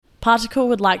Particle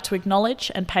would like to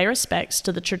acknowledge and pay respects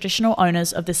to the traditional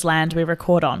owners of this land we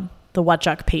record on, the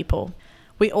Whadjuk people.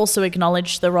 We also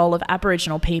acknowledge the role of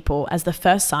Aboriginal people as the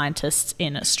first scientists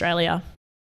in Australia.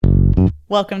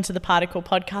 Welcome to the Particle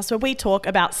Podcast, where we talk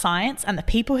about science and the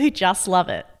people who just love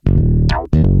it.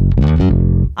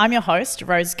 I'm your host,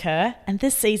 Rose Kerr, and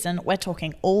this season we're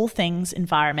talking all things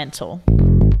environmental.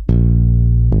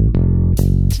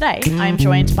 Today, I am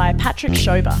joined by Patrick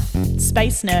Schober,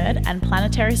 space nerd and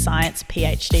planetary science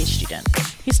PhD student.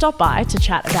 He stopped by to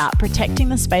chat about protecting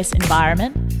the space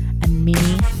environment and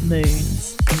mini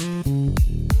moons.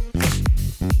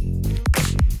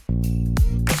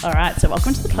 All right, so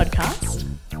welcome to the podcast.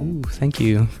 Ooh, thank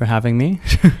you for having me.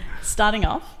 Starting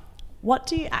off, what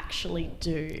do you actually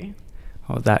do?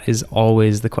 Oh, that is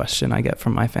always the question I get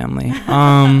from my family.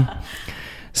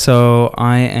 So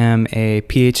I am a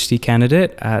PhD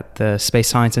candidate at the Space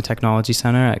Science and Technology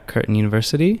Center at Curtin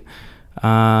University.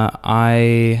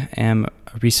 I am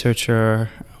a researcher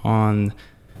on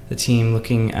the team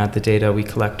looking at the data we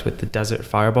collect with the Desert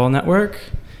Fireball Network.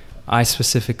 I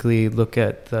specifically look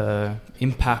at the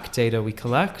impact data we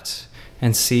collect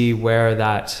and see where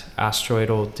that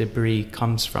asteroidal debris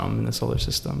comes from in the solar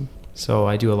system. So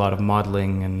I do a lot of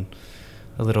modeling and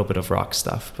a little bit of rock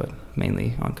stuff, but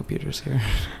mainly on computers here.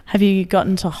 Have you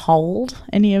gotten to hold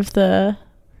any of the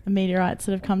meteorites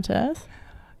that have come to Earth?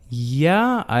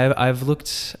 Yeah, I've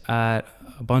looked at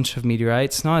a bunch of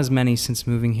meteorites, not as many since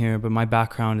moving here, but my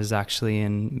background is actually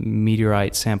in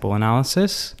meteorite sample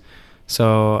analysis.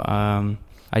 So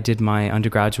I did my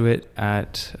undergraduate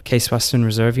at Case Western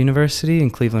Reserve University in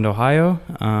Cleveland, Ohio,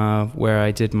 where I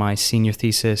did my senior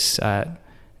thesis at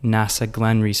NASA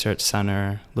Glenn Research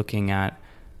Center looking at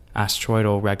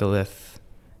asteroidal regolith,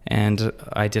 and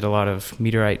I did a lot of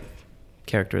meteorite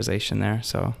characterization there.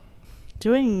 So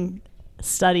doing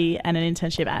study and an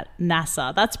internship at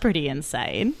NASA, that's pretty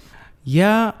insane.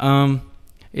 Yeah, I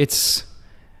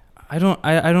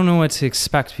don't know what to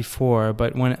expect before,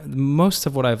 but when most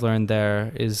of what I've learned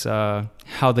there is how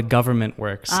the government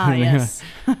works. Yes.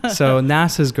 So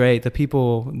NASA's great. The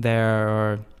people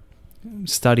there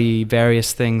study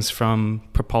various things from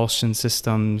propulsion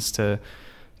systems to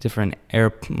different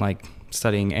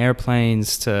studying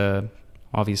airplanes to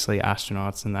obviously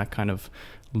astronauts and that kind of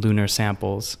lunar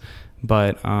samples.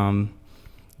 But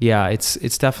yeah,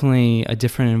 it's definitely a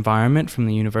different environment from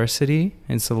the university.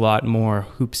 It's a lot more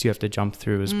hoops you have to jump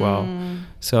through as well.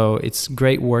 So it's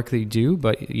great work that you do,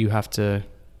 but you have to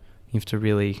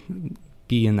really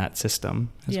be in that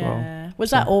system as well.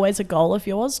 Was that always a goal of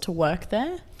yours to work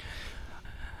there?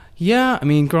 Yeah, I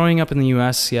mean, growing up in the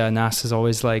US, NASA's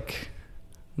always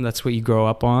that's what you grow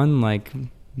up on, like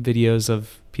videos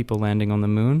of people landing on the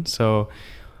moon. So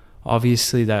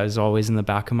obviously that is always in the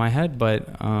back of my head,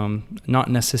 but not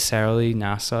necessarily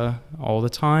NASA all the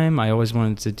time. I always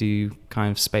wanted to do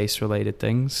kind of space related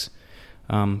things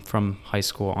from high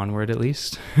school onward, at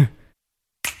least.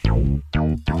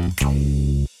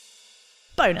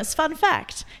 Bonus fun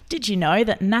fact. Did you know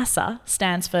that NASA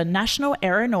stands for National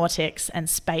Aeronautics and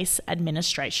Space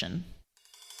Administration?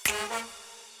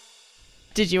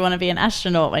 Did you want to be an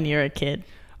astronaut when you were a kid?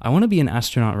 I want to be an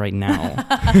astronaut right now.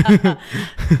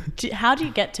 How do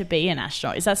you get to be an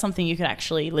astronaut? Is that something you could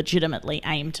actually legitimately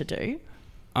aim to do?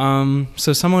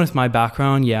 So someone with my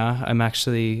background, I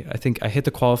think I hit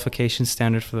the qualification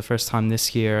standard for the first time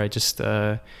this year. I just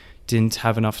didn't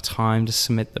have enough time to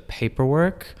submit the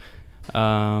paperwork.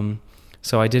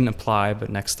 So I didn't apply, but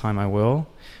next time I will.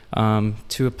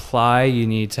 To apply, you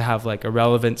need to have a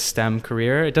relevant STEM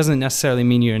career. It doesn't necessarily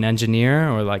mean you're an engineer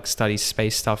or study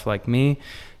space stuff like me.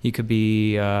 You could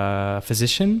be a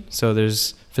physician. So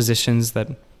there's physicians that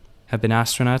have been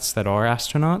astronauts that are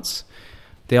astronauts.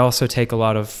 They also take a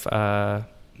lot of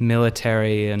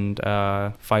military and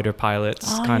fighter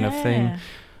pilots of thing.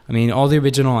 I mean, all the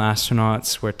original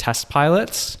astronauts were test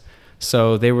pilots.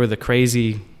 So they were the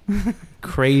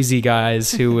crazy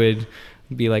guys who would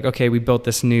be like, okay, we built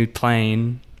this new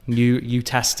plane. You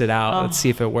test it out. Let's see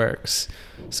if it works.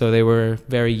 So they were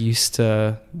very used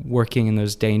to working in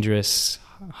those dangerous,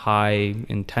 high,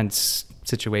 intense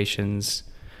situations.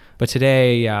 But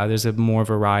today, there's a more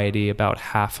variety. About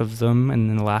half of them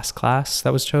in the last class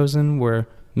that was chosen were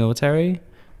military.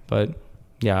 But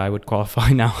I would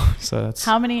qualify now. So that's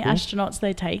how many cool. astronauts are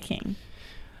they taking?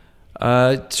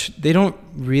 They don't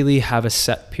really have a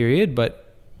set period, but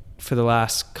for the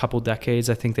last couple decades,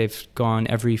 I think they've gone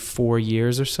every 4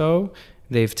 years or so.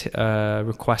 They've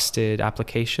requested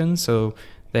applications. So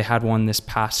they had one this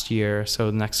past year.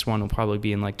 So the next one will probably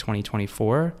be in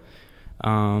 2024.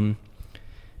 And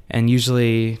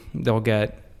usually they'll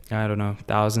get I don't know,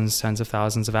 thousands, tens of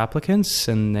thousands of applicants,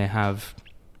 and they have,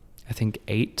 I think,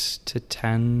 8 to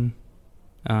 10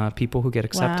 people who get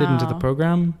accepted into the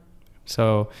program.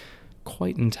 So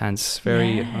quite intense,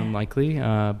 very unlikely,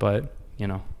 but you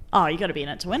know. Oh, you got to be in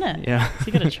it to win it. Yeah. So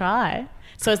you got to try.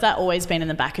 So has that always been in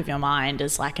the back of your mind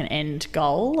as like an end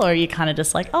goal, or are you kind of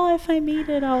just like, oh, if I meet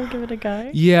it, I'll give it a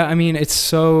go? Yeah, I mean, it's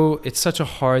such a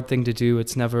hard thing to do.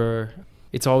 It's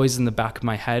always in the back of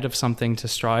my head of something to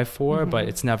strive for, but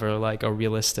it's never like a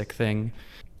realistic thing.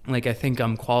 Like, I think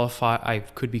I'm qualified. I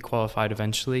could be qualified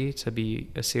eventually to be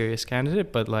a serious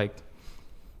candidate, but like,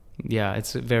 yeah,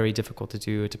 it's very difficult to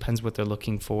do. It depends what they're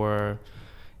looking for.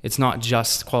 It's not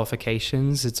just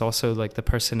qualifications. It's also like the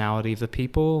personality of the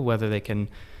people, whether they can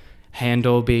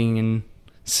handle being in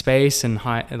space and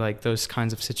like those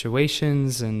kinds of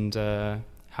situations, and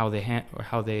how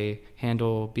they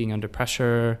handle being under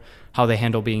pressure, how they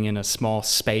handle being in a small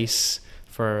space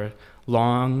for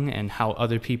long, and how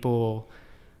other people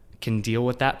can deal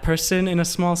with that person in a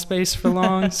small space for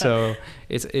long. So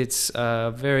it's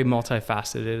very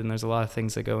multifaceted, and there's a lot of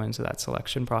things that go into that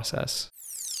selection process.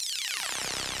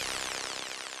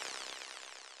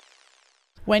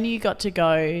 When you got to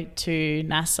go to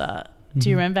NASA, do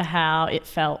you remember how it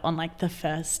felt on like the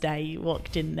first day you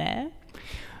walked in there?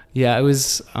 Yeah, it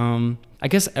was, I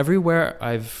guess everywhere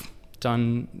I've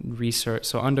done research.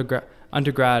 So undergrad,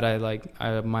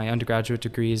 my undergraduate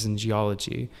degree is in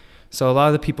geology. So a lot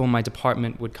of the people in my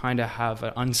department would kind of have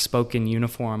an unspoken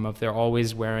uniform of they're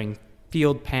always wearing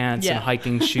field pants and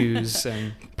hiking shoes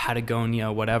and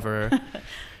Patagonia, whatever.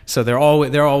 So they're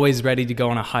always ready to go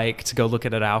on a hike to go look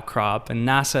at an outcrop. And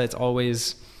NASA, it's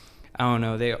always, I don't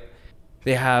know,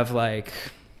 they have like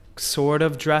sort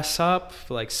of dress up,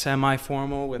 like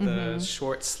semi-formal with a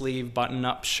short sleeve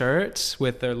button-up shirt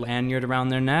with their lanyard around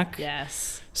their neck.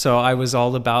 Yes. So I was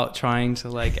all about trying to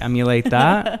like emulate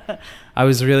that. I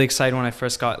was really excited when I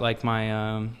first got like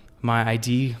my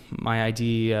ID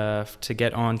to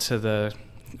get onto the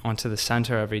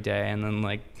center every day, and then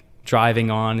like driving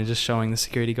on and just showing the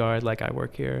security guard like I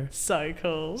work here. So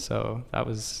cool. So that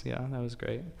was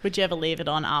great. Would you ever leave it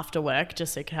on after work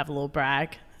just so you could have a little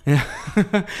brag?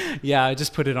 Yeah, I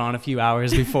just put it on a few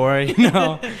hours before, you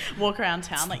know. Walk around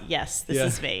town like, yes, this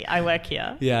is me. I work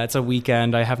here. Yeah, it's a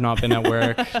weekend. I have not been at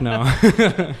work. No.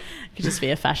 Could just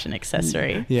be a fashion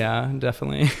accessory. Yeah,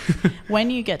 definitely. When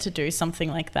you get to do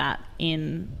something like that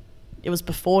it was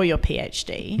before your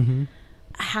PhD,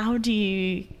 how do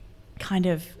you kind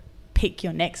of pick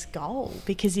your next goal?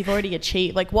 Because you've already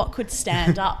achieved, like, what could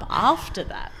stand up after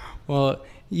that? Well,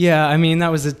 yeah, I mean,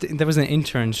 there was an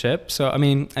internship. So, I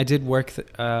mean, I did work,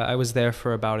 I was there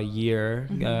for about a year,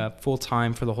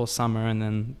 full-time for the whole summer, and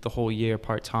then the whole year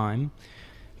part-time.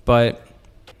 But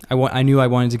I knew I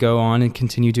wanted to go on and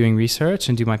continue doing research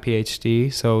and do my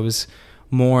PhD. So it was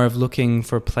more of looking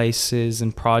for places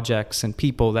and projects and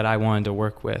people that I wanted to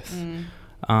work with.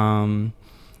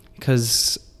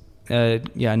 Because,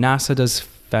 NASA does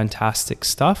fantastic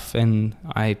stuff, and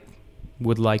I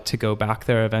would like to go back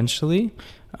there eventually.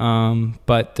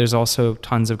 But there's also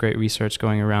tons of great research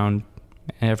going around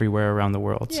everywhere around the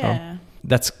world. Yeah. So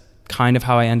that's kind of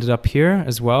how I ended up here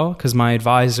as well, because my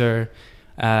advisor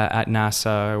at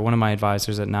NASA, or one of my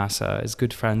advisors at NASA, is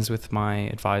good friends with my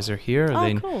advisor here.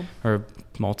 Cool. Or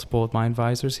multiple of my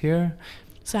advisors here.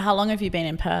 So how long have you been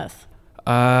in Perth?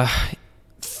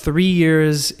 3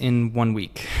 years in 1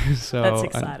 week. So that's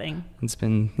exciting. It's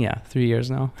been 3 years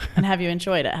now. And have you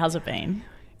enjoyed it? How's it been?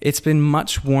 It's been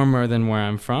much warmer than where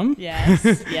I'm from.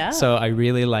 Yes. Yeah. So I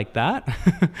really like that.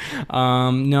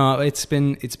 No, it's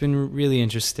been really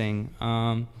interesting.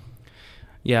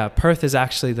 Perth is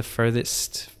actually the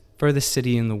furthest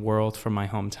city in the world from my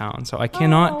hometown. So I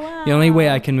cannot. Oh, wow. The only way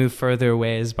I can move further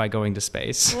away is by going to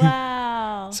space.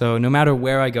 Wow. So no matter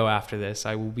where I go after this,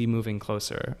 I will be moving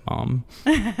closer, Mom.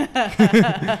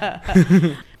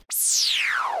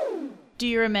 Do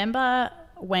you remember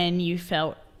when you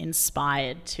felt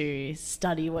inspired to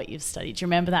study what you've studied? Do you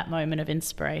remember that moment of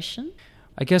inspiration?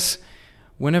 I guess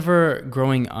whenever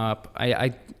growing up,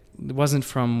 it wasn't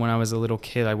from when I was a little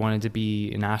kid I wanted to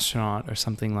be an astronaut or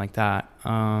something like that.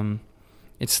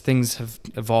 It's things have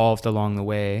evolved along the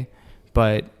way,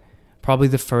 but probably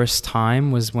the first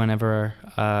time was whenever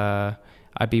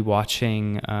I'd be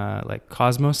watching like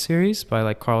Cosmos series by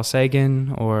like Carl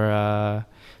Sagan, or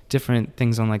different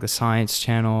things on like the Science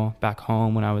Channel back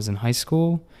home when I was in high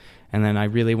school. And then I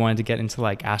really wanted to get into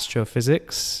like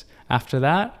astrophysics after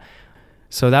that.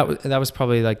 So that was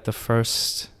probably like the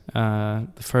first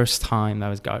time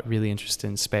that got really interested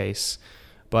in space.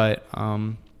 But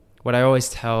what I always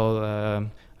tell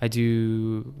I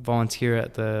do volunteer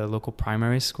at the local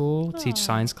primary school, teach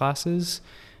science classes.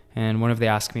 And whenever they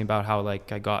ask me about how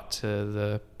like I got to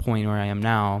the point where I am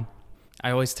now,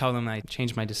 I always tell them I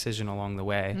changed my decision along the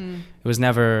way. It was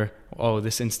never,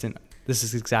 this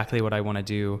is exactly what I want to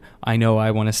do. I know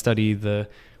I want to study the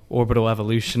orbital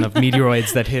evolution of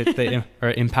meteoroids that hit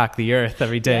or impact the Earth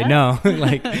every day.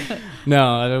 Yeah.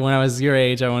 No, when I was your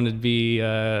age, I wanted to be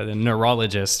a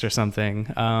neurologist or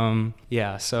something.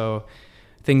 So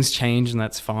things change and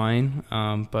that's fine.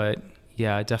 But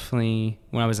yeah, definitely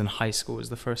when I was in high school was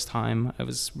the first time I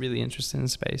was really interested in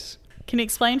space. Can you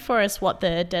explain for us what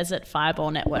the Desert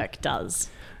Fireball Network does?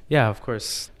 Yeah, of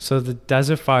course. So the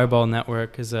Desert Fireball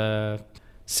Network is a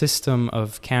system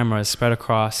of cameras spread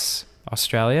across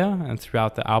Australia and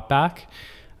throughout the outback.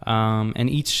 And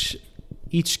each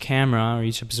camera or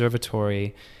each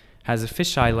observatory has a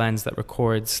fisheye lens that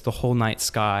records the whole night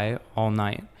sky all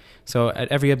night. So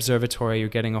at every observatory, you're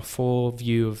getting a full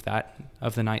view of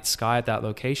the night sky at that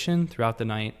location throughout the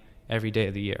night, every day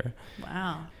of the year.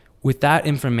 Wow. With that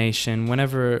information, what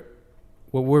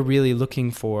we're really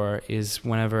looking for is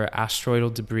whenever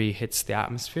asteroidal debris hits the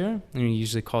atmosphere, and we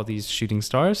usually call these shooting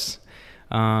stars.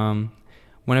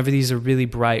 Whenever these are really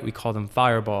bright, we call them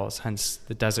fireballs, hence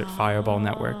the Desert Fireball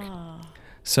Network.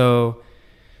 So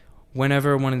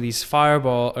whenever one of these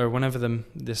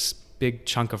this big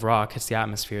chunk of rock hits the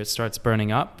atmosphere, it starts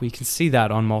burning up. We can see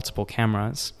that on multiple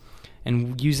cameras.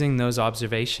 And using those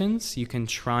observations, you can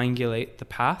triangulate the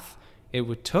path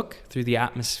it took through the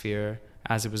atmosphere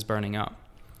as it was burning up.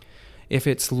 If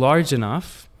it's large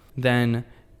enough, then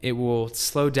it will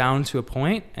slow down to a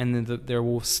point, and then there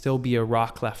will still be a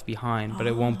rock left behind, but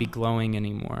it won't be glowing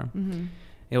anymore. Mm-hmm.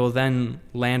 It will then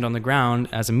land on the ground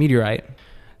as a meteorite.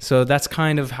 So that's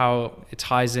kind of how it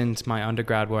ties into my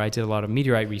undergrad, where I did a lot of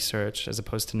meteorite research, as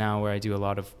opposed to now where I do a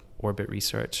lot of orbit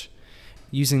research.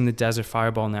 Using the Desert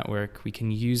Fireball Network, we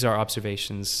can use our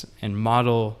observations and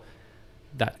model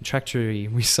that trajectory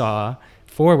we saw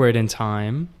forward in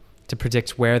time to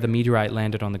predict where the meteorite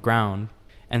landed on the ground.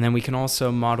 And then we can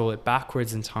also model it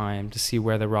backwards in time to see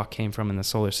where the rock came from in the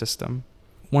solar system.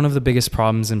 One of the biggest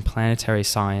problems in planetary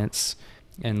science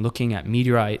and looking at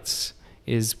meteorites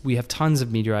is we have tons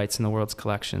of meteorites in the world's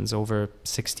collections, over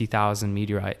 60,000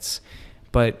 meteorites.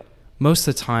 But most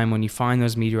of the time when you find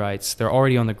those meteorites, they're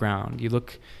already on the ground.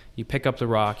 You pick up the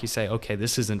rock, you say, okay,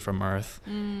 this isn't from Earth.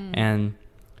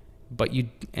 But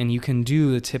you can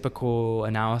do the typical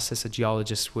analysis a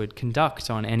geologist would conduct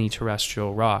on any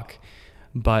terrestrial rock.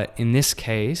 But in this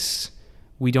case,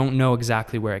 we don't know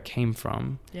exactly where it came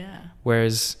from. Yeah.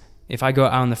 Whereas if I go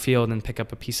out in the field and pick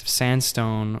up a piece of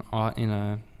sandstone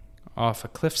off a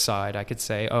cliffside, I could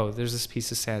say, there's this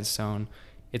piece of sandstone.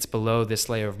 It's below this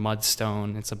layer of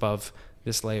mudstone. It's above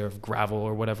this layer of gravel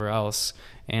or whatever else.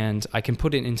 And I can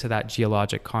put it into that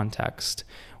geologic context.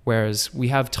 Whereas we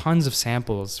have tons of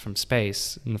samples from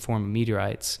space in the form of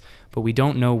meteorites, but we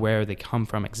don't know where they come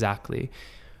from exactly.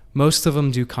 Most of them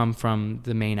do come from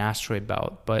the main asteroid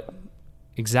belt, but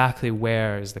exactly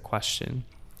where is the question.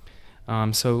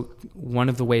 So one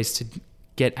of the ways to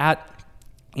get at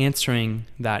answering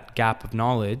that gap of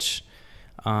knowledge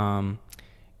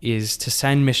is to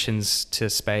send missions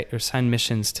to space, or send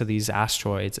missions to these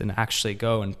asteroids and actually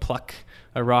go and pluck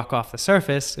a rock off the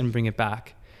surface and bring it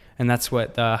back. And that's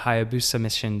what the Hayabusa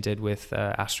mission did with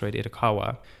asteroid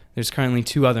Itokawa. There's currently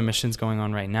 2 other missions going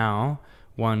on right now,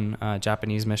 one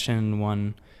Japanese mission,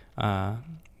 one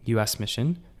US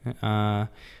mission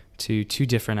to 2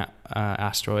 different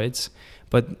asteroids.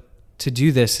 But to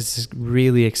do this, it's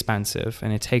really expensive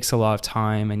and it takes a lot of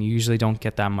time, and you usually don't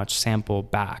get that much sample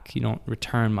back. You don't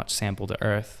return much sample to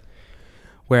Earth.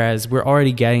 Whereas we're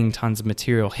already getting tons of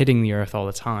material hitting the Earth all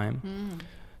the time.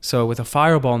 So with a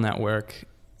fireball network,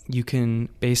 you can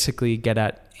basically get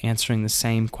at answering the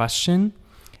same question,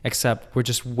 except we're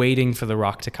just waiting for the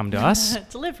rock to come to us.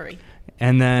 Delivery.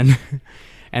 And then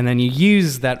you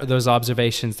use those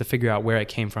observations to figure out where it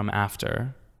came from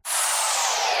after.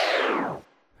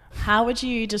 How would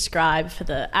you describe, for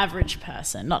the average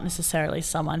person, not necessarily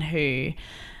someone who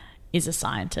is a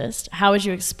scientist, how would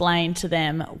you explain to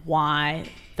them why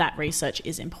that research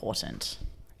is important?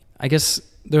 I guess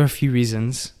there are a few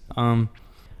reasons.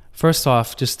 First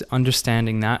off, just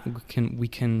understanding that we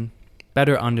can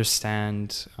better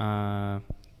understand the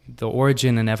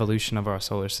origin and evolution of our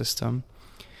solar system.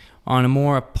 On a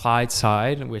more applied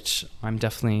side, which I'm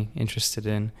definitely interested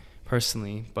in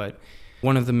personally, but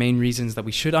one of the main reasons that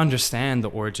we should understand the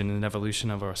origin and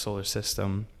evolution of our solar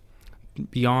system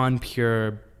beyond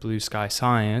pure blue sky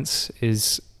science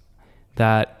is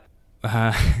that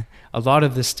a lot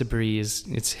of this debris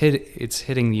it's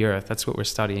hitting the Earth. That's what we're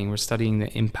studying. We're studying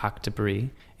the impact debris,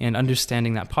 and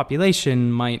understanding that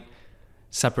population might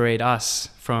separate us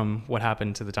from what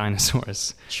happened to the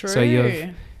dinosaurs. True.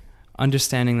 So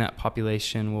understanding that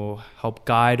population will help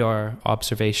guide our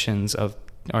observations of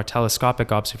our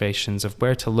telescopic observations of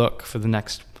where to look for the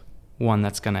next one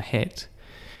that's going to hit.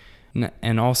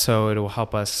 And also it will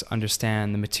help us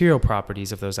understand the material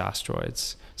properties of those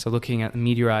asteroids. So looking at the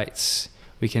meteorites,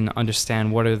 we can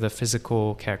understand what are the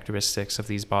physical characteristics of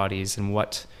these bodies, and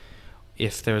what,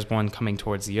 if there's one coming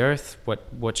towards the Earth,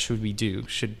 what should we do?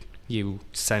 Should you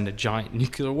send a giant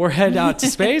nuclear warhead out to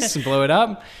space and blow it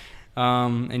up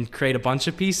and create a bunch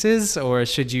of pieces? Or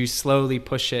should you slowly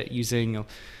push it using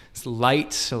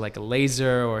light, so like a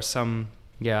laser or some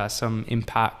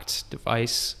impact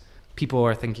device? People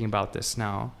are thinking about this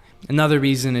now. Another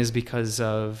reason is because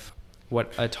of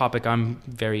what a topic I'm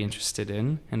very interested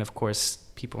in, and of course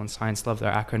people in science love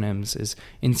their acronyms, is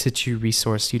in situ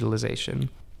resource utilization.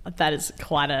 That is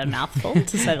quite a mouthful,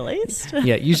 to say the least.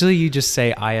 Yeah, usually you just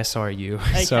say ISRU.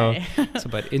 Okay.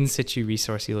 But in situ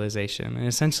resource utilization. And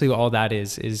essentially all that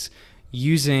is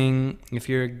using, if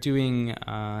you're doing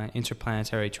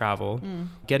interplanetary travel,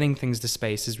 getting things to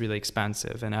space is really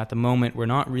expensive. And at the moment, we're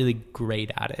not really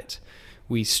great at it.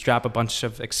 We strap a bunch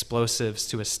of explosives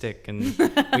to a stick, and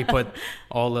we put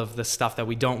all of the stuff that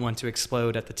we don't want to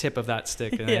explode at the tip of that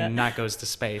stick, and then that goes to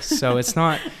space. So it's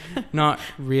not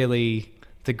really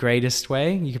the greatest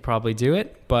way. You could probably do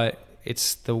it, but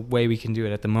it's the way we can do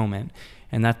it at the moment.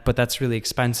 But that's really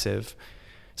expensive.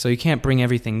 So you can't bring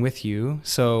everything with you.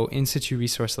 So in situ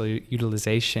resource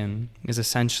utilization is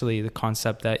essentially the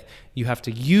concept that you have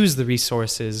to use the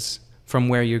resources from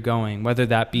where you're going, whether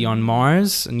that be on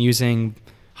Mars and using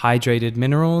hydrated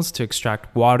minerals to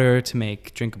extract water to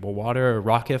make drinkable water or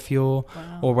rocket fuel,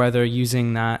 or whether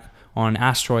using that on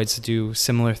asteroids to do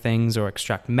similar things or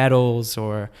extract metals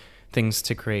or things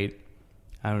to create,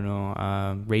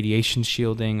 radiation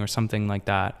shielding or something like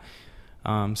that.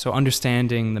 So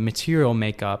understanding the material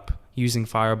makeup using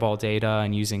fireball data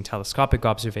and using telescopic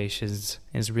observations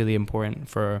is really important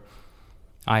for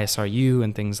ISRU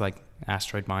and things like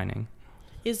asteroid mining.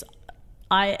 Is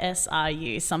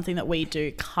ISRU something that we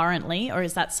do currently, or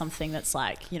is that something that's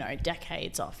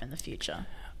decades off in the future?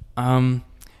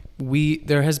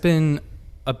 There has been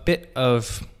a bit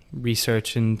of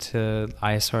research into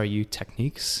ISRU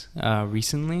techniques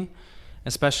recently,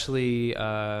 especially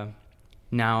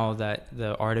now that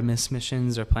the Artemis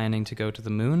missions are planning to go to the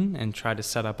moon and try to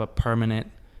set up a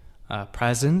permanent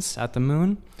presence at the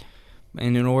moon.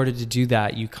 And in order to do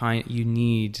that, you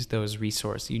need those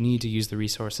resources. You need to use the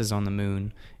resources on the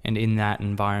moon and in that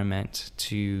environment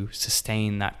to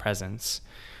sustain that presence.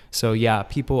 So yeah,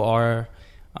 people are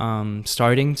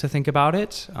starting to think about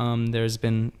it. There's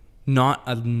been not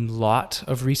a lot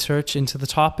of research into the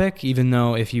topic, even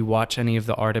though if you watch any of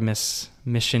the Artemis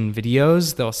mission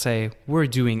videos, they'll say, we're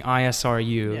doing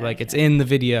ISRU, it's in the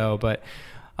video, but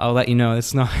I'll let you know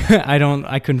it's not.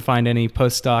 I couldn't find any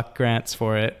postdoc grants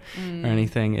for it or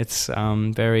anything. It's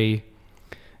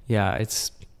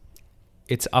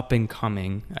it's up and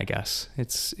coming, I guess.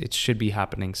 It should be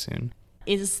happening soon.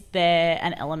 Is there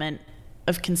an element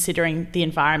of considering the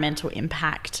environmental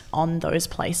impact on those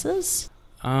places?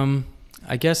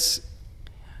 I guess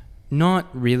not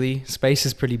really. Space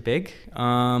is pretty big.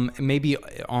 Maybe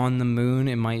on the moon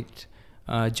it might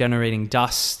generating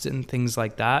dust and things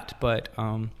like that, but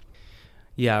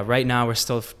right now we're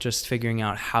still just figuring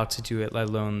out how to do it, let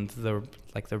alone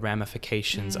the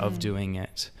ramifications of doing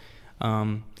it.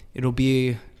 It'll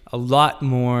be a lot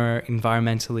more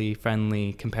environmentally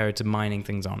friendly compared to mining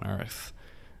things on Earth.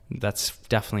 That's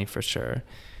definitely for sure.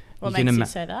 What makes you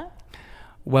say that?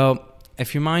 Well,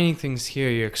 if you're mining things here,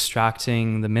 you're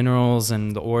extracting the minerals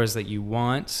and the ores that you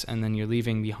want, and then you're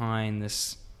leaving behind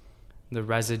the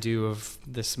residue of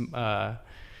this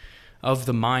of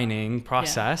the mining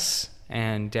process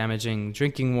and damaging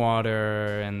drinking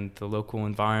water and the local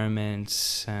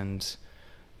environment and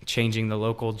changing the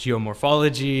local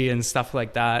geomorphology and stuff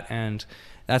like that. And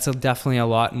that's definitely a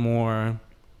lot more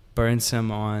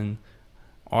burdensome on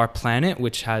our planet,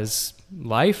 which has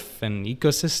life and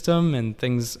ecosystem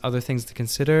and other things to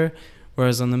consider.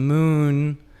 Whereas on the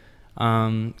moon,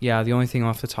 the only thing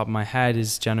off the top of my head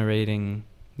is generating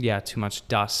too much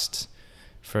dust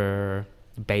for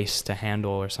the base to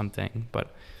handle or something.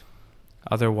 But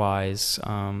otherwise,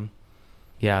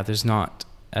 there's not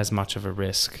as much of a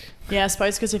risk. Yeah, I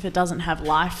suppose because if it doesn't have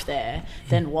life there,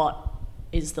 then what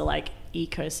is the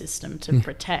ecosystem to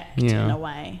protect in a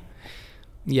way?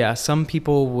 Yeah, some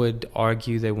people would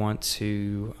argue they want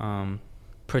to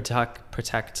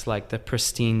protect like the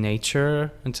pristine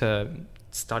nature and to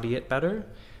study it better.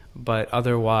 But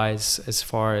otherwise, as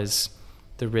far as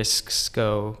the risks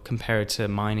go compared to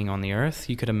mining on the Earth,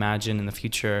 you could imagine in the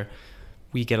future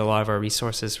we get a lot of our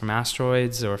resources from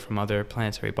asteroids or from other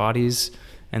planetary bodies,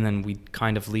 and then we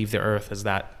kind of leave the Earth as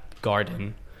that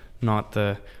garden, not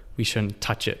the we shouldn't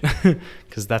touch it,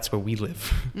 because that's where we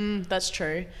live. That's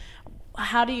true.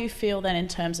 How do you feel then in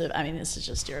terms of, I mean, this is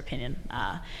just your opinion,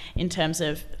 in terms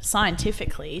of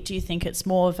scientifically, do you think it's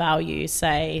more value,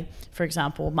 say, for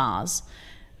example, Mars?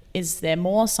 Is there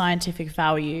more scientific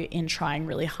value in trying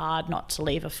really hard not to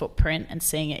leave a footprint and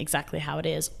seeing it exactly how it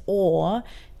is, or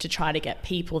to try to get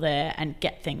people there and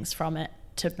get things from it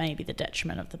to maybe the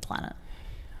detriment of the planet?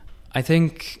 I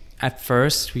think at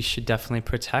first we should definitely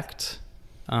protect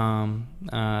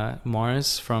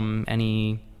Mars from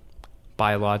any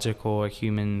biological or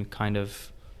human kind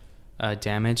of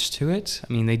damage to it.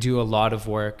 I mean, they do a lot of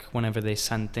work whenever they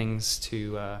send things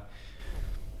to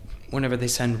whenever they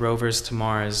send rovers to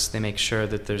Mars. They make sure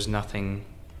that there's nothing,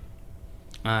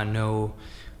 no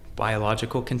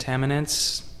biological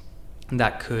contaminants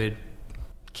that could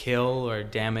kill or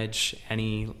damage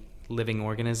any living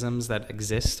organisms that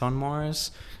exist on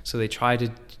Mars. So they try to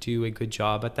do a good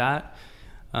job at that.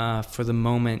 For the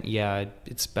moment, yeah,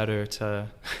 it's better to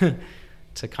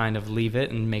to kind of leave it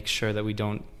and make sure that we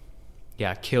don't,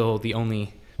 kill the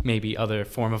only maybe other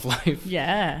form of life.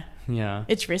 Yeah. Yeah.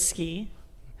 It's risky.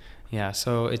 Yeah,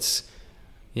 so it's,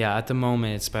 at the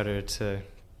moment it's better to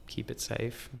keep it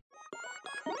safe.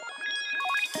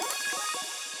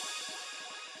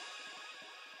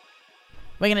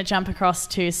 We're going to jump across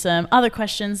to some other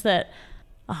questions that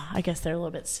I guess they're a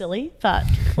little bit silly, but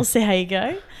we'll see how you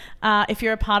go. If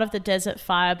you're a part of the Desert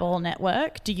Fireball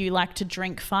Network, do you like to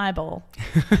drink Fireball?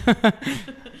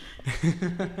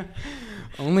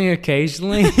 Only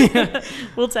occasionally.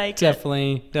 We'll take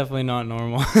Definitely not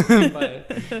normal.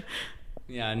 But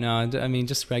no, I mean,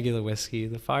 just regular whiskey.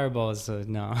 The Fireball is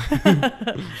no.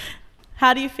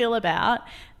 How do you feel about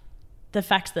the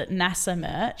fact that NASA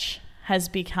merch has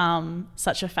become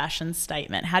such a fashion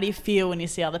statement? How do you feel when you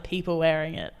see other people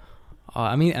wearing it?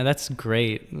 I mean, that's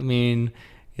great. I mean,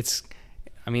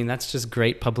 that's just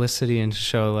great publicity and to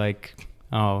show like,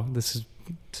 oh, this is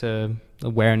to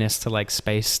awareness to like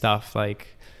space stuff. Like,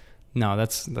 no,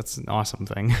 that's an awesome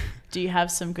thing. Do you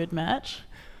have some good merch?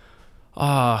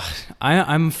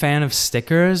 I'm a fan of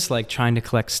stickers, like trying to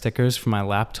collect stickers for my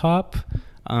laptop.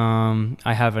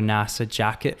 I have a NASA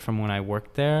jacket from when I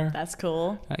worked there. That's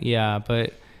cool. But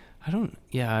I don't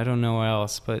know what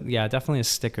else, but definitely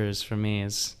stickers for me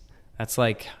that's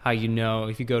like how,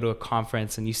 if you go to a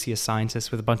conference and you see a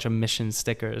scientist with a bunch of mission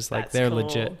stickers, like they're cool.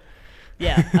 Legit.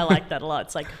 Yeah, I like that a lot.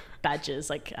 It's like badges,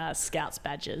 like Scouts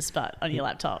badges, but on your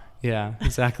laptop. Yeah,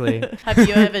 exactly. Have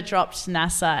you ever dropped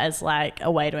NASA as like a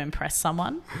way to impress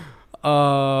someone?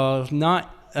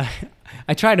 Not.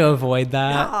 I try to avoid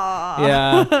that. Aww.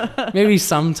 Yeah, maybe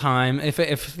sometime if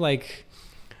it's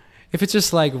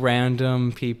just like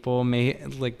random people,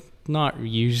 not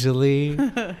usually,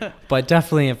 but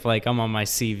definitely if like I'm on my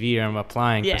CV or I'm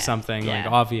applying for something, like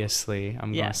obviously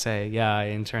I'm gonna say I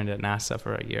interned at NASA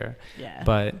for a year. Yeah.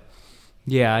 But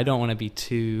I don't want to be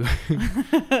too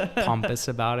pompous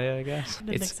about it, I guess.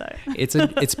 I think so.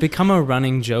 It's become a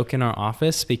running joke in our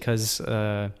office because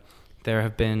there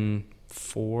have been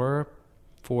four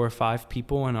or five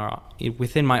people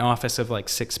within my office of like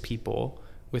 6 people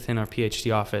within our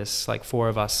PhD office. Like 4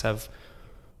 of us have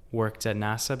worked at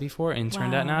NASA before,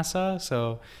 interned at NASA.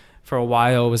 So for a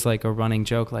while it was like a running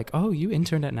joke, like, oh, you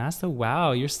interned at NASA?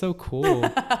 Wow, you're so cool.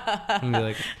 And be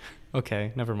like,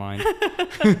 okay, never mind.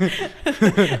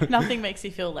 Nothing makes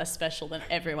you feel less special than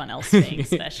everyone else being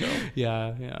special.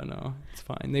 No, it's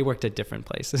fine. They worked at different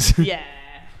places. Yeah.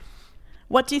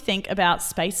 What do you think about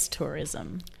space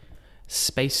tourism?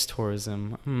 Space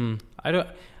tourism. I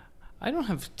don't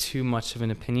have too much of an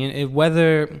opinion.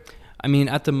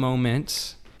 At the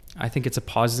moment, I think it's a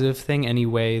positive thing any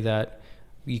way that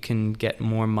you can get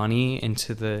more money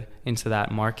into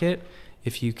that market.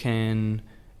 If you can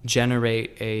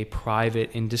generate a private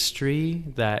industry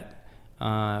that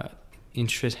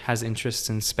has interest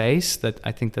in space, that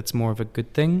I think that's more of a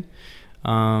good thing.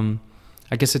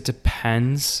 I guess it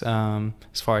depends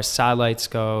as far as satellites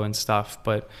go and stuff,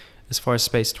 but as far as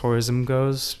space tourism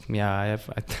goes, I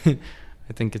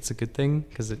think it's a good thing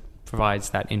because it provides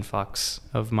that influx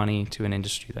of money to an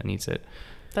industry that needs it.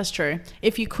 That's true.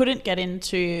 If you couldn't get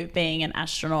into being an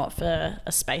astronaut for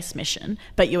a space mission,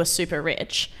 but you were super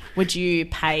rich, would you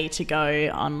pay to go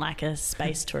on like a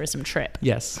space tourism trip?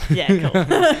 Yes. Yeah, cool.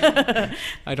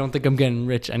 I don't think I'm getting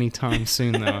rich anytime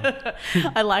soon, though.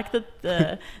 I like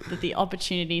that the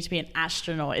opportunity to be an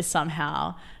astronaut is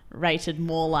somehow rated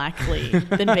more likely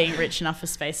than being rich enough for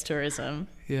space tourism.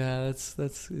 Yeah,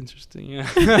 that's interesting. Yeah.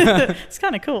 It's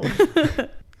kind of cool.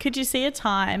 Could you see a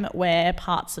time where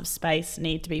parts of space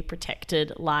need to be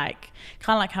protected, like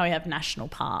kind of like how we have national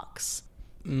parks?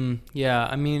 Yeah,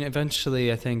 I mean,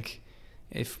 eventually, I think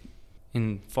if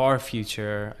in far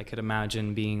future, I could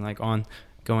imagine being like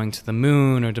going to the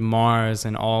moon or to Mars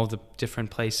and all the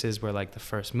different places where like the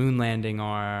first moon landing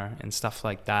are and stuff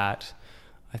like that,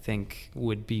 I think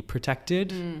would be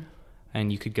protected.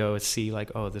 And you could go and see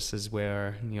like, oh, this is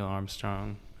where Neil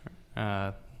Armstrong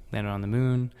landed on the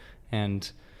moon,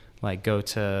 and like go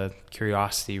to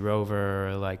Curiosity rover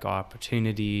or like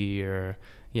Opportunity or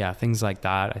things like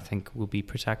that, I think will be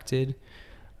protected.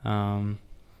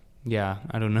 Yeah,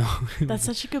 I don't know. That's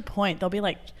such a good point.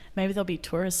 Maybe there'll be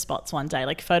tourist spots one day,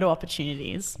 like photo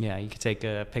opportunities. Yeah, you could take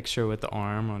a picture with the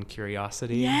arm on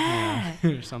Curiosity. Yeah.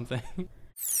 Or something.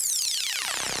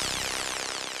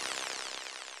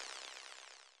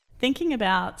 Thinking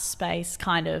about space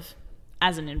kind of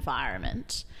as an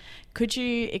environment, could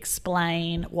you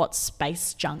explain what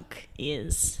space junk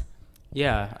is?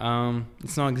 Yeah,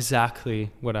 it's not exactly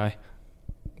what I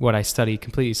study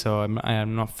completely, so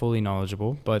I'm not fully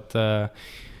knowledgeable. But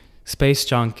space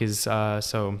junk is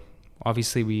so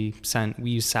obviously we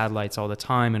use satellites all the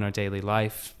time in our daily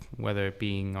life, whether it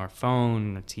being our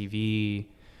phone, or TV,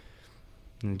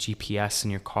 and GPS in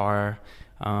your car,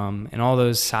 and all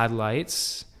those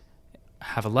satellites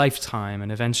have a lifetime,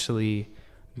 and eventually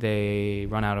they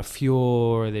run out of fuel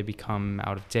or they become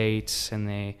out of date, and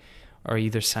they are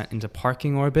either sent into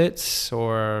parking orbits,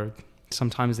 or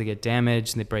sometimes they get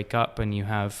damaged and they break up, and you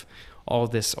have all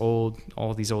these old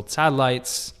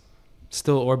satellites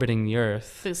still orbiting the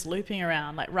Earth. Just looping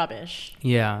around like rubbish.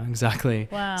 Yeah, exactly.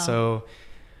 Wow. So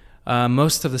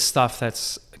most of the stuff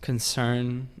that's a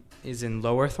concern is in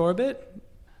low Earth orbit.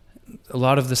 A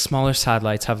lot of the smaller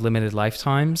satellites have limited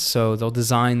lifetimes, so they'll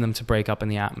design them to break up in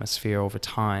the atmosphere over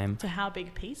time. So how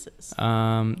big pieces?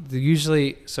 They're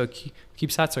usually, so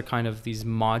CubeSats are kind of these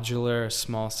modular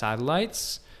small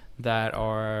satellites that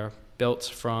are built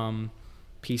from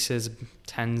pieces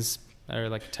 10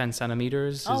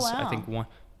 centimeters. Oh, is, wow. I think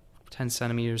 10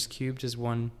 centimeters cubed is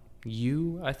 1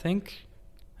 U, I think.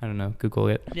 I don't know, Google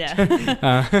it.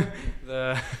 Yeah.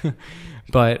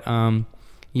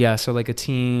 Yeah, so like a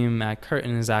team at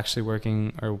Curtin is actually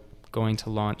working or going to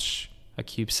launch a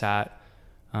CubeSat,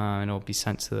 and it'll be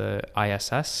sent to the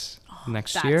ISS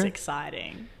next year. That's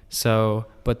exciting. So,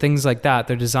 but things like that,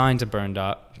 they're designed to burn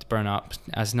up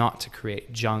as not to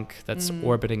create junk that's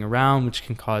orbiting around, which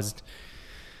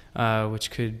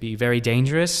could be very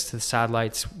dangerous to the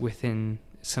satellites within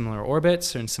similar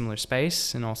orbits or in similar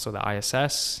space, and also the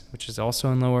ISS, which is also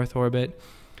in low Earth orbit.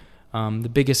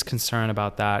 The biggest concern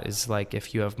about that is like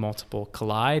if you have multiple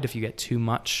collide, if you get too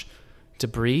much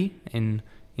debris in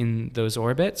those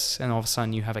orbits, and all of a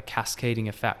sudden you have a cascading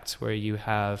effect where you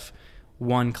have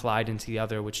one collide into the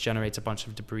other, which generates a bunch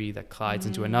of debris that collides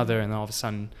into another, and all of a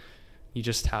sudden you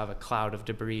just have a cloud of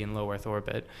debris in low Earth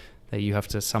orbit that you have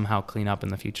to somehow clean up in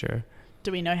the future.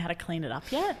 Do we know how to clean it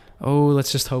up yet? Oh,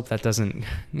 let's just hope that doesn't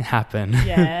happen.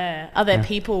 Yeah. Are there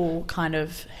people kind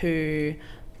of who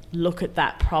look at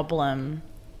that problem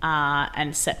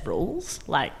and set rules?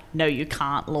 Like, no, you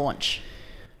can't launch.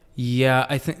 Yeah,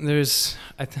 I think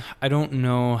I don't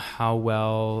know how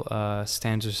well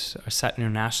standards are set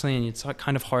internationally, and it's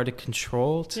kind of hard to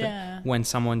control when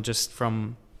someone just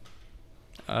from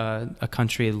a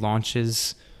country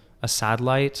launches a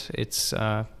satellite. It's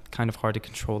kind of hard to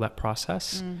control that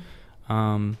process.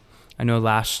 I know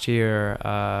last year,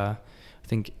 I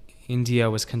think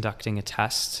India was conducting a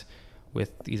test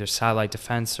with either satellite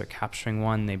defense or capturing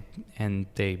one,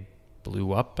 they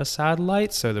blew up a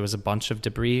satellite, so there was a bunch of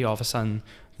debris. All of a sudden,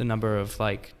 the number of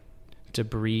like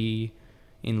debris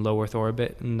in low Earth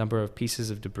orbit, number of pieces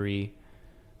of debris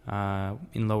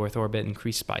in low Earth orbit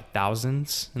increased by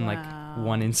thousands in like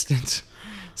one instant.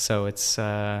 So it's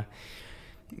that's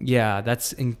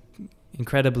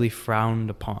incredibly frowned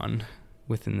upon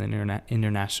within the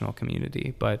international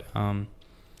community, but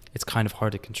it's kind of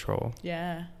hard to control.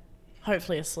 Yeah.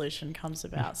 Hopefully a solution comes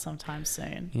about sometime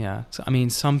soon. Yeah. So, I mean,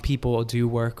 some people do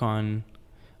work on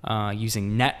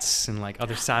using nets and like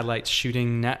other satellites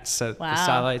shooting nets at Wow. the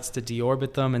satellites to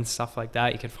deorbit them and stuff like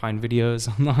that. You can find videos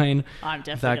online. I'm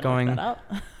definitely going to look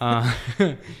that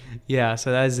up. Yeah,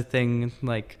 so that is the thing.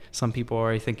 Like some people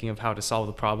are thinking of how to solve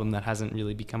the problem that hasn't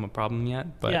really become a problem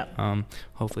yet, but Yeah.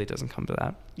 hopefully it doesn't come to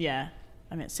that. Yeah.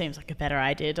 I mean, it seems like a better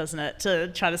idea, doesn't it,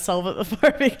 to try to solve it before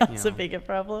it becomes a Yeah. bigger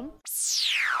problem.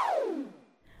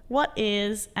 What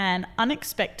is an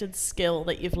unexpected skill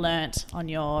that you've learnt on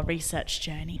your research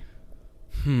journey?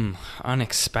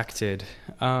 Unexpected.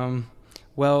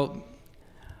 Well,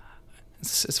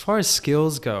 as far as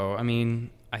skills go, I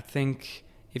mean, I think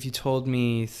if you told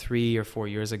me 3 or 4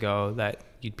 years ago that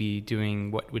you'd be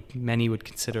doing what many would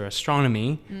consider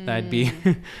astronomy, that'd be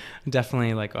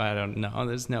definitely like, oh, I don't know,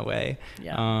 there's no way.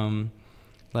 Yeah.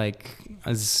 Like,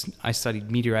 as I studied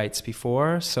meteorites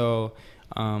before, so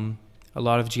a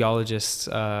lot of geologists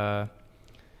don't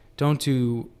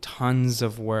do tons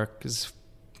of work as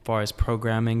far as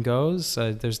programming goes.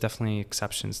 There's definitely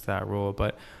exceptions to that rule,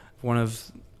 but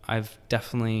I've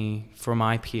definitely, for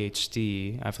my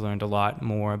PhD, I've learned a lot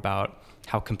more about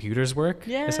how computers work,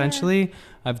 Yeah. essentially.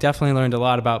 I've definitely learned a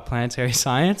lot about planetary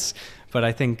science, but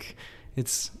I think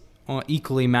it's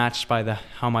equally matched by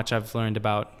how much I've learned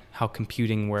about how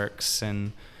computing works.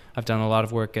 And I've done a lot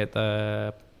of work at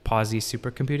the Pawsey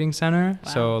Supercomputing Center,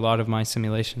 Wow. so a lot of my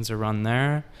simulations are run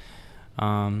there.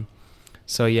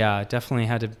 So yeah, definitely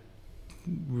had to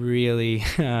really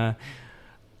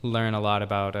learn a lot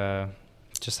about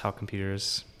just how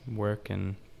computers work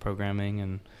and programming,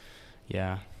 and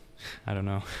yeah, I don't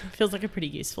know. Feels like a pretty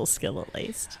useful skill, at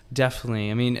least.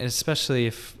 Definitely. I mean, especially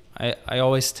if I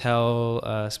always tell,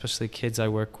 especially kids I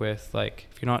work with, like,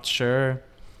 if you're not sure,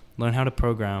 learn how to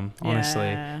program, honestly.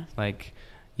 Yeah. Like,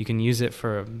 you can use it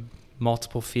for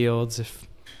multiple fields. If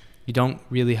you don't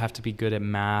really have to be good at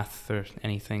math or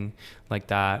anything like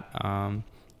that.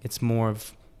 It's more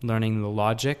of learning the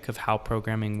logic of how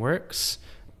programming works.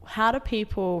 How do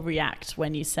people react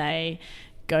when you say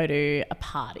go to a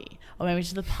party or maybe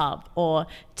to the pub or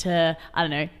to, I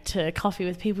don't know, to coffee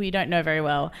with people you don't know very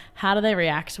well? How do they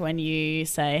react when you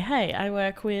say, hey, I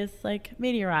work with like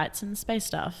meteorites and space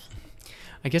stuff?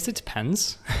 I guess it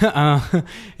depends. It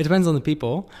depends on the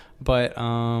people, but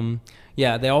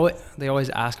yeah, they always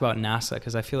ask about NASA,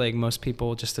 because I feel like most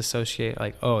people just associate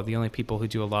like, oh, the only people who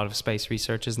do a lot of space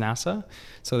research is NASA.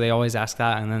 So they always ask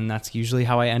that, and then that's usually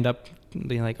how I end up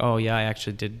being like, oh yeah, I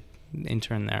actually did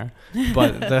intern there.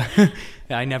 But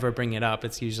I never bring it up.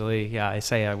 It's usually, yeah, I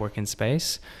say I work in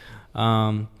space.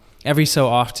 Every so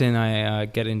often I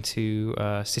get into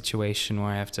a situation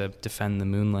where I have to defend the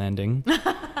moon landing.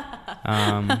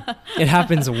 It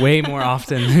happens way more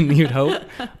often than you'd hope.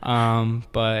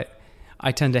 But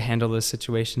I tend to handle those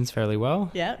situations fairly well.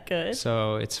 Yeah, good.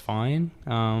 So it's fine.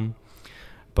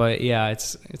 But yeah,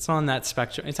 it's on that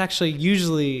spectrum. It's actually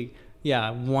usually,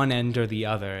 yeah, one end or the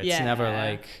other. It's never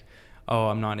like, oh,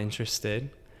 I'm not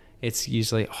interested. It's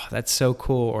usually, oh, that's so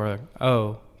cool, or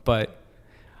oh, but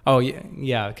oh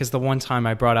yeah, because the one time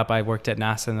I brought up I worked at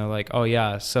NASA, and they're like, oh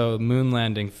yeah, so moon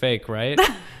landing fake, right?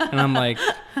 And I'm like,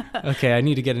 okay, I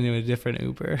need to get into a different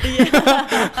Uber.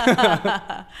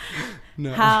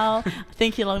 No.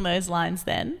 Thinking along those lines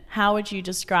then, how would you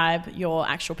describe your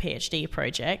actual PhD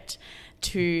project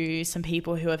to some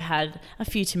people who have had a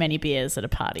few too many beers at a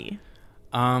party?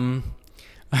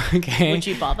 Okay. Would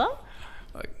you bother?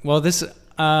 Well, this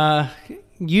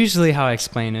usually how I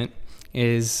explain it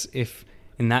is, if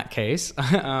in that case,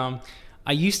 I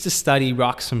used to study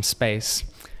rocks from space.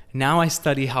 Now I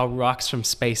study how rocks from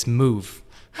space move.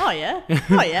 Oh yeah.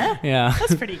 Oh yeah. Yeah.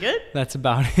 That's pretty good. That's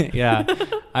about it. Yeah.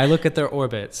 I look at their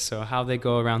orbits, so how they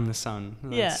go around the sun.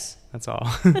 That's all.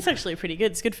 That's actually pretty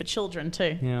good. It's good for children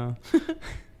too. Yeah.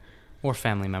 Or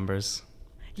family members.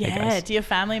 Yeah. Do your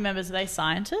family members, are they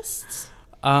scientists?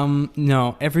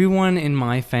 No, everyone in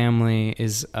my family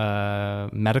is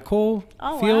medical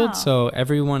field. Wow. So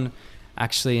everyone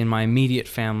actually in my immediate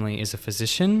family is a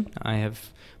physician. I have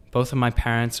both of my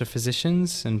parents are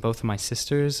physicians, and both of my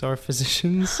sisters are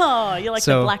physicians. Oh, you're like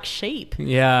the black sheep.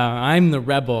 Yeah, I'm the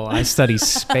rebel. I study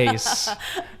space.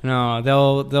 No,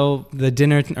 they'll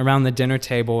around the dinner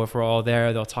table, if we're all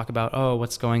there, they'll talk about, oh,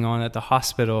 what's going on at the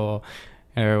hospital,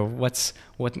 or what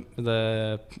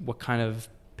kind of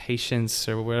patients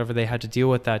or whatever they had to deal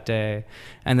with that day.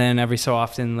 And then every so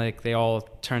often, like, they all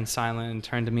turn silent and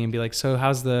turn to me and be like, so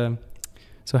how's the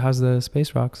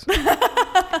space rocks?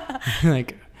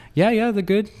 Like, yeah, they're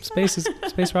good.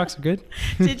 Space rocks are good.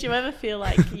 Did you ever feel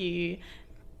like you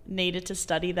needed to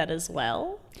study that as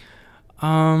well?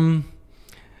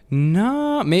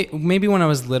 No, maybe when I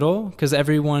was little, because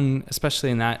everyone, especially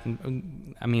in that,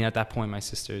 I mean, at that point, my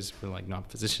sisters were like not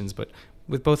physicians, but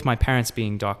with both my parents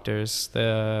being doctors,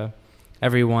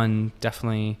 everyone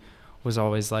definitely was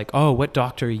always like, "Oh, what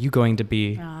doctor are you going to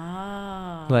be?"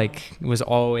 Like, it was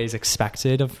always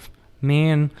expected of me,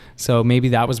 and so maybe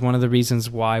that was one of the reasons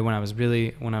why when I was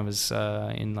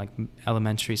in like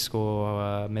elementary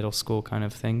school, middle school kind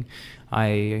of thing,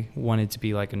 I wanted to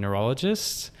be like a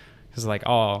neurologist. Because like,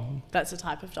 oh, that's a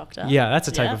type of doctor. Yeah, that's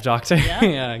a type of doctor. Yeah.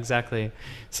 Yeah, exactly.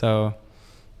 So,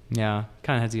 yeah,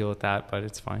 kind of had to deal with that, but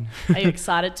it's fine. Are you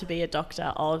excited to be a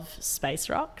doctor of space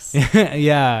rocks?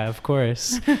 Yeah, of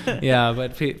course. Yeah,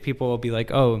 but people will be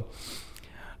like, oh,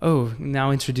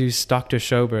 now introduce Dr.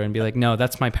 Schober, and be like, no,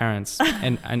 that's my parents,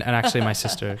 and actually my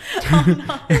sister.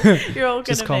 Oh no, you're all gonna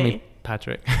just call me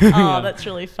Patrick. Oh, Yeah. that's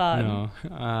really fun.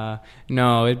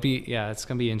 No, it's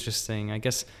gonna be interesting, I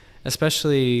guess.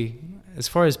 Especially as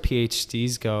far as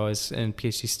PhDs go, and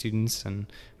PhD students and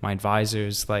my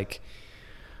advisors, like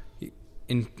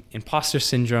imposter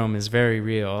syndrome is very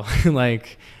real.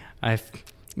 Like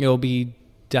it'll be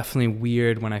definitely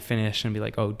weird when I finish and be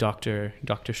like, oh, Dr.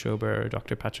 Schober or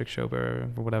Dr. Patrick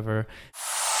Schober or whatever.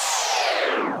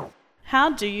 How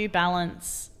do you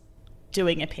balance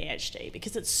doing a PhD?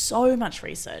 Because it's so much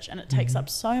research and it takes up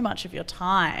so much of your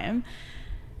time.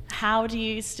 How do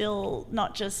you still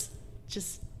not just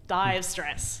die of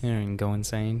stress? Yeah, and go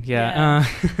insane. Yeah.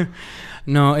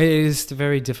 No, it is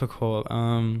very difficult.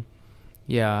 Like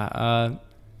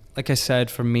I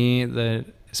said, for me,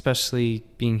 especially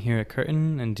being here at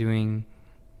Curtin and doing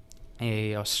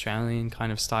a Australian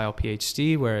kind of style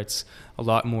PhD where it's a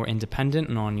lot more independent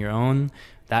and on your own,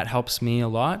 that helps me a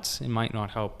lot. It might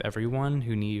not help everyone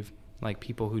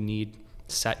people who need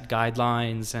set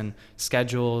guidelines and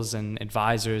schedules and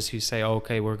advisors who say, oh,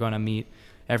 okay, we're going to meet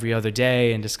every other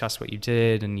day and discuss what you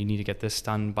did and you need to get this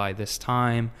done by this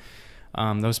time.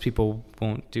 Those people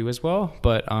won't do as well.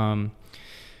 But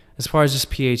as far as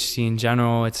just PhD in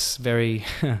general, it's very,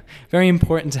 very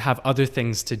important to have other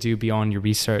things to do beyond your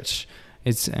research.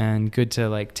 And good to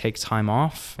like take time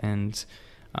off and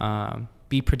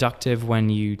be productive when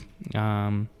you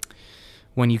can.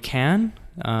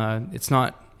 It's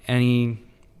not any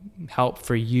help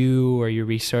for you or your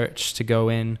research to go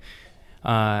in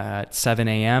at 7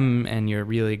 a.m. and you're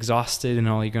really exhausted and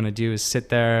all you're going to do is sit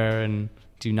there and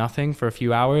do nothing for a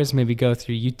few hours, maybe go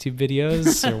through YouTube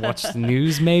videos or watch the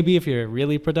news maybe if you're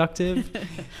really productive.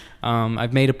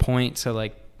 I've made a point to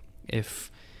like,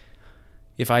 if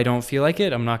I don't feel like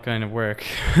it, I'm not going to work.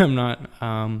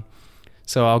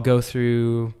 So I'll go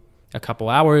through a couple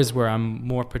hours where I'm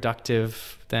more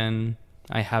productive than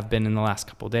I have been in the last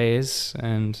couple of days,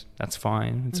 and that's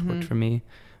fine. It's worked for me.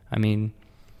 I mean,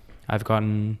 I've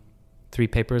gotten 3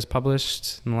 papers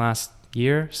published in the last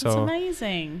year. So that's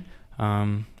amazing.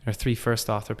 Or 3 first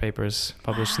author papers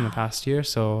published in the past year.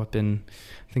 So I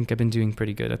think I've been doing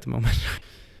pretty good at the moment.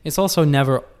 It's also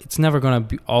never going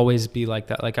to always be like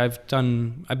that. Like I've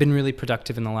been really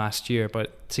productive in the last year,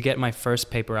 but to get my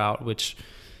first paper out, which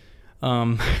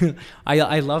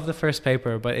I love the first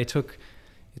paper, but it took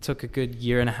a good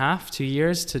 1.5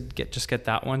 years to get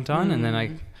that one done. And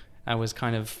then I was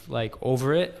kind of like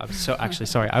over it. I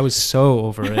was so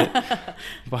over it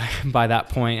by that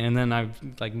point. And then I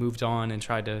like moved on and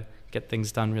tried to get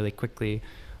things done really quickly.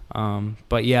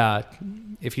 But yeah,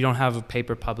 if you don't have a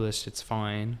paper published, it's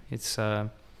fine.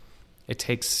 It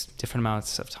takes different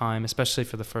amounts of time, especially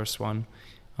for the first one.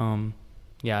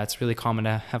 It's really common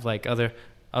to have like other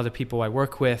people I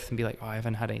work with and be like, oh, I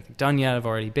haven't had anything done yet. I've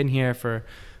already been here for a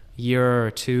year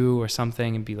or 2 or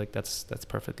something, and be like, that's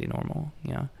perfectly normal.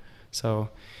 Yeah. So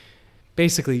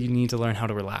basically you need to learn how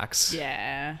to relax.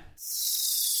 Yeah.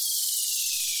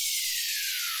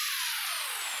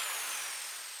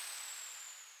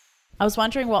 I was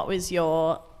wondering what's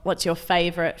your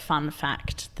favorite fun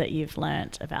fact that you've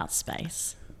learnt about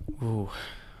space? Ooh,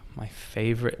 my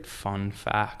favorite fun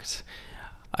fact.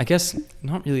 I guess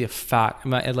not really a fact.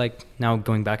 Like now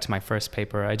going back to my first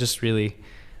paper, I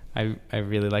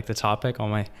really like the topic.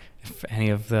 If any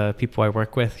of the people I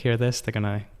work with hear this, they're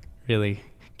gonna really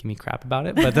give me crap about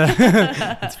it, but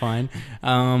that's fine.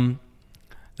 The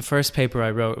first paper I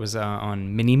wrote was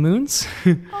on mini moons.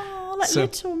 Oh, like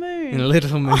little moons.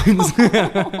 Little moons.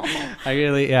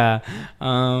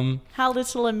 How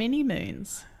little are mini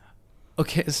moons?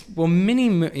 Okay, well, mini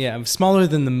moon, smaller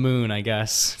than the moon, I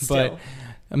guess. Still. But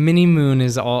a mini moon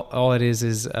is all it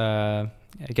is. I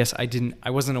guess I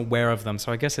wasn't aware of them,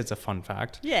 so I guess it's a fun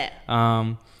fact. Yeah.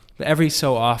 But every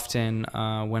so often,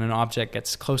 when an object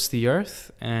gets close to the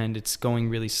Earth and it's going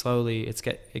really slowly,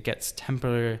 it gets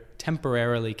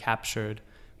temporarily captured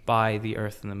by the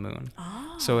Earth and the Moon.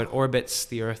 Oh. So it orbits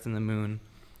the Earth and the Moon,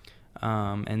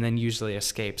 and then usually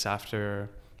escapes after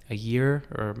a year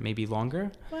or maybe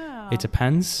longer. Wow. It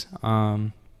depends,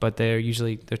 but they're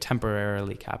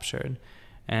temporarily captured.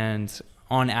 And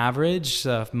on average,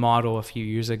 a model a few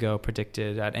years ago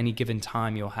predicted at any given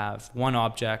time you'll have one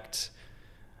object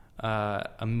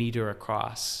a meter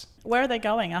across. Where are they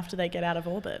going after they get out of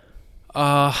orbit?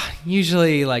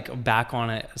 Usually like back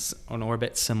on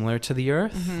orbit similar to the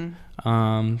Earth.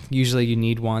 Mm-hmm. Usually you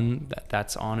need one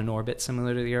that's on an orbit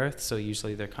similar to the Earth. So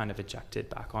usually they're kind of ejected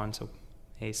back onto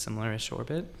a similar-ish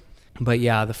orbit. But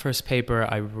yeah, the first paper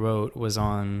I wrote was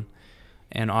on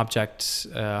an object,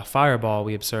 fireball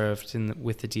we observed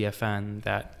with the DFN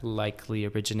that likely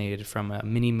originated from a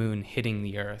mini moon hitting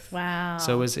the Earth. Wow!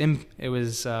 So it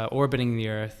was orbiting the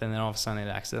Earth, and then all of a sudden it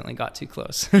accidentally got too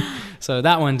close. So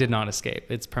that one did not escape.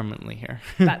 It's permanently here.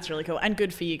 That's really cool and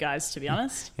good for you guys, to be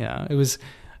honest. Yeah, it was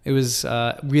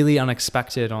really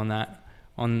unexpected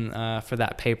for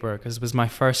that paper because it was my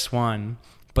first one.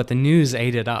 But the news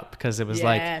ate it up because it was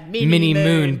like mini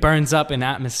moon burns up in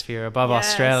atmosphere above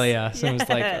Australia. So it was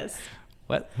like,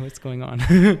 what's going on?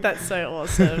 That's so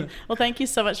awesome. Well, thank you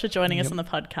so much for joining us on the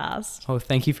podcast. Oh,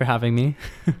 thank you for having me.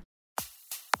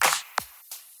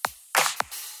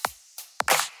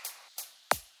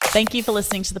 Thank you for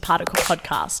listening to the Particle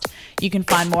Podcast. You can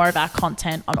find more of our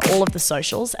content on all of the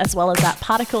socials, as well as at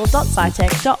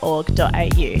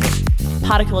particle.scitech.org.au.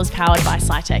 Particle is powered by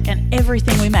SciTech, and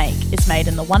everything we make is made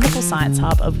in the wonderful science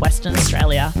hub of Western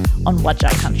Australia on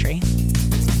Whadjuk country.